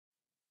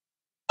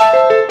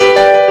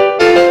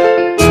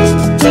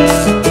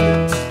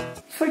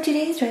For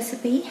today's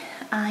recipe,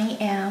 I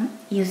am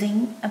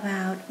using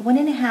about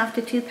 1.5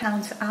 to 2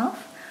 pounds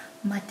of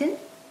mutton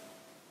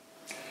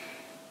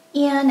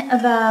and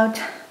about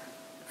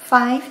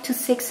 5 to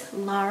 6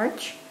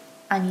 large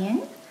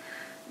onion.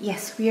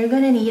 Yes, we are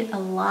going to need a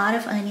lot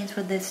of onions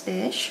for this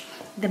dish.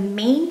 The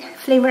main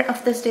flavor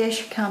of this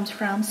dish comes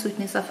from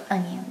sweetness of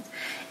onions.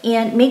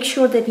 And make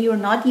sure that you are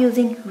not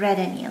using red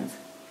onions.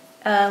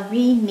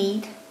 We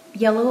need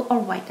yellow or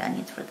white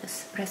onions for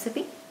this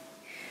recipe.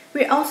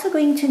 We're also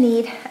going to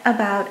need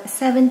about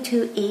 7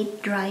 to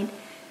 8 dried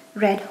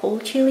red whole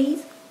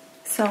chilies,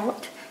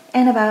 salt,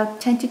 and about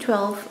 10 to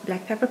 12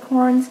 black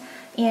peppercorns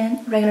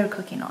and regular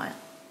cooking oil.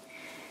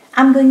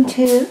 I'm going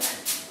to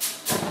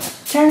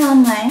turn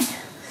on my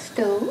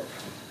stove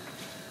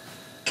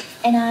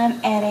and I'm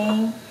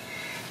adding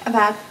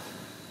about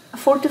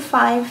 4 to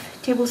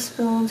 5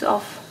 tablespoons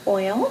of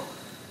oil.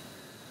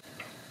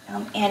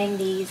 I'm adding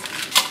these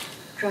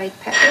dried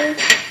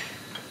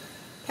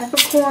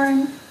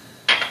peppercorn,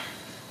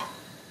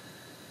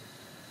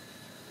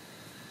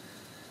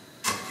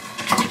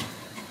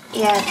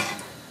 add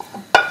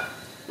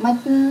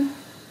mutton,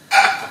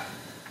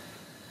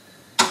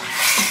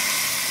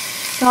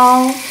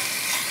 salt,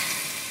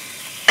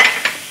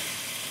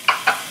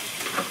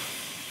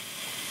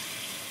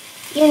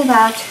 and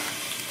about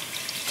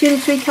 2 to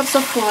 3 cups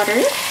of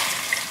water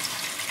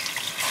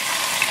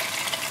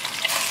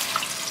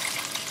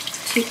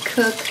to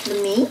cook the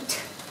meat.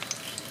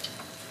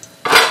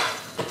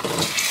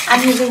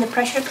 I'm using the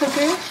pressure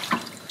cooker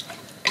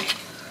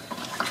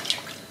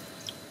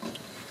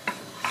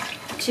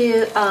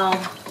to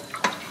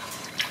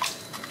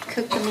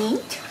cook the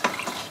meat.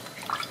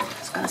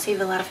 It's going to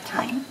save a lot of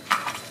time.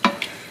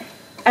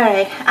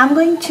 Alright, I'm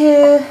going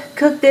to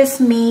cook this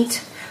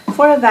meat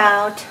for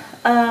about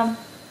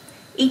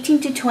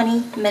 18 to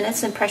 20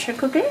 minutes in pressure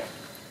cooker.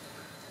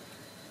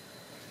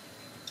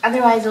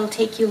 Otherwise it'll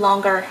take you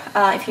longer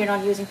if you're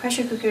not using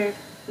pressure cooker.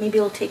 Maybe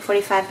it'll take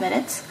 45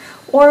 minutes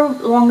or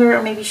longer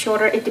or maybe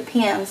shorter. It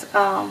depends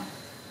on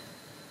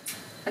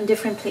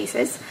different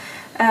places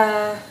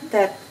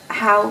that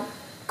how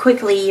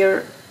quickly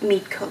your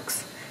meat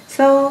cooks.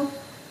 So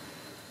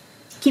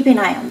keep an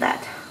eye on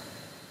that.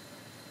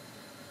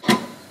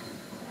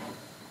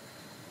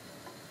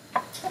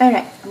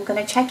 Alright, I'm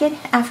gonna check it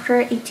after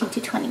 18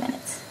 to 20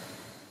 minutes.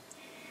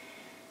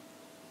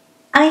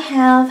 I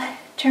have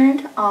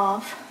turned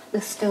off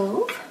the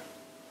stove.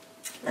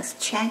 Let's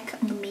check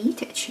on the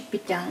meat. It should be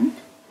done.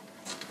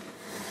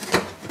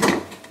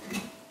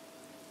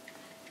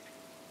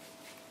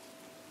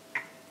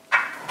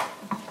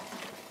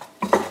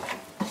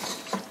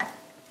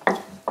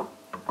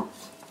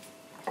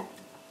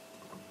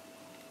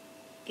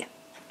 Yeah,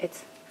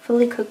 it's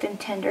fully cooked and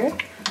tender,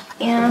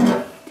 and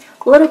a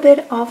little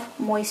bit of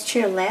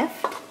moisture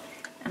left,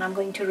 and I'm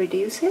going to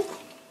reduce it.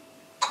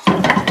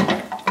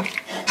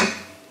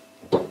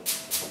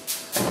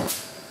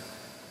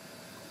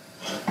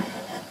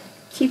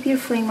 Keep your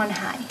flame on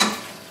high.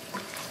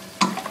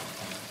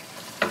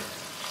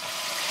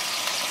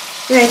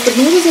 Right, the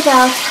meat is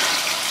about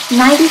 95%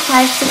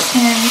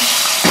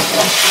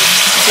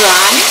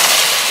 dry.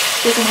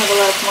 Doesn't have a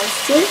lot of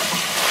moisture.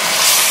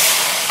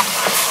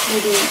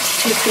 Maybe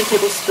 2 to 3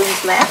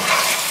 tablespoons left.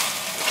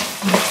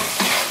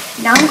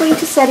 Now I'm going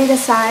to set it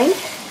aside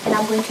and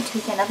I'm going to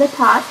take another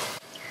pot.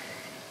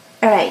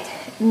 Alright,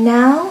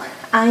 now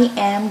I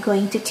am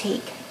going to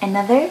take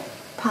another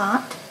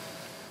pot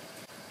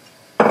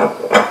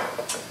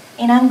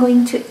and I'm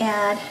going to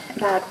add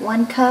about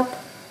 1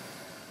 cup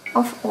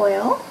of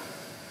oil.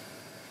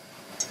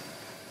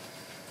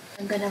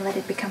 I'm going to let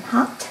it become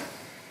hot.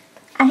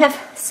 I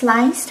have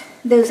sliced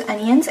those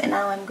onions and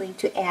now I'm going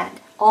to add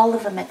all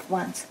of them at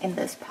once in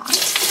this pot.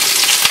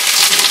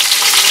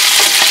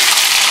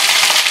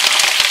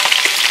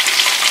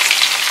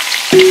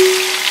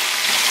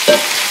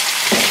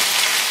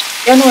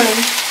 Don't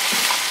worry,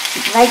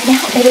 right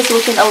now it is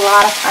looking a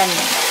lot of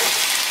onions.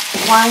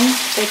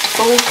 Once it's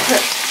fully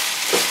cooked,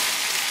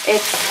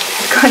 it's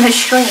gonna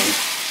shrink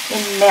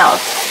and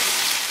melt.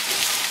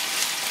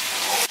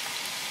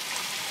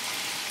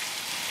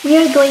 We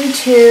are going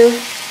to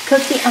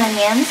cook the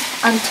onions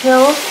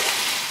until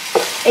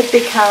it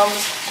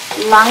becomes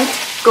light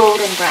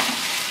golden brown.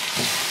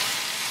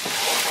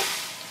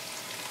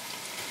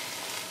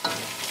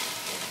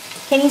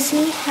 Can you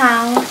see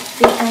how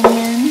the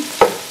onion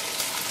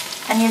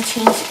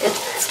changed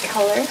its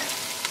color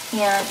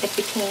and it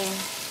became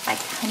like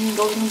honey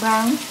golden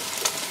brown?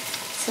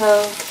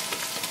 So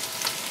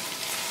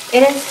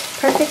it is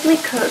perfectly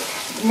cooked.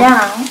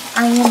 Now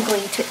I am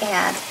going to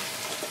add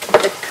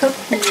the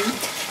cooked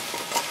meat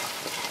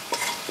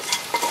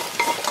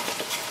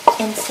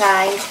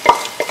inside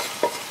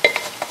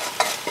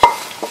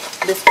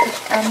this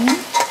cooked onion,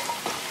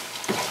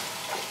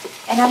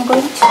 and I'm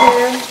going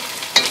to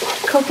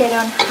cook it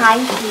on high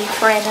heat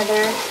for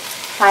another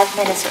 5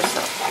 minutes or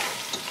so.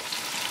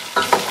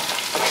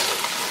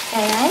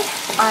 Alright,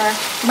 our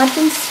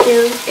mutton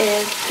stew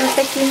is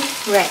perfectly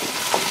ready.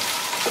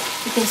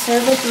 You can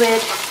serve it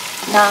with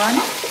naan,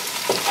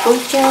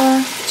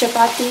 kulcha,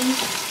 chapati,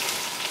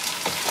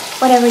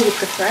 whatever you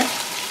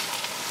prefer.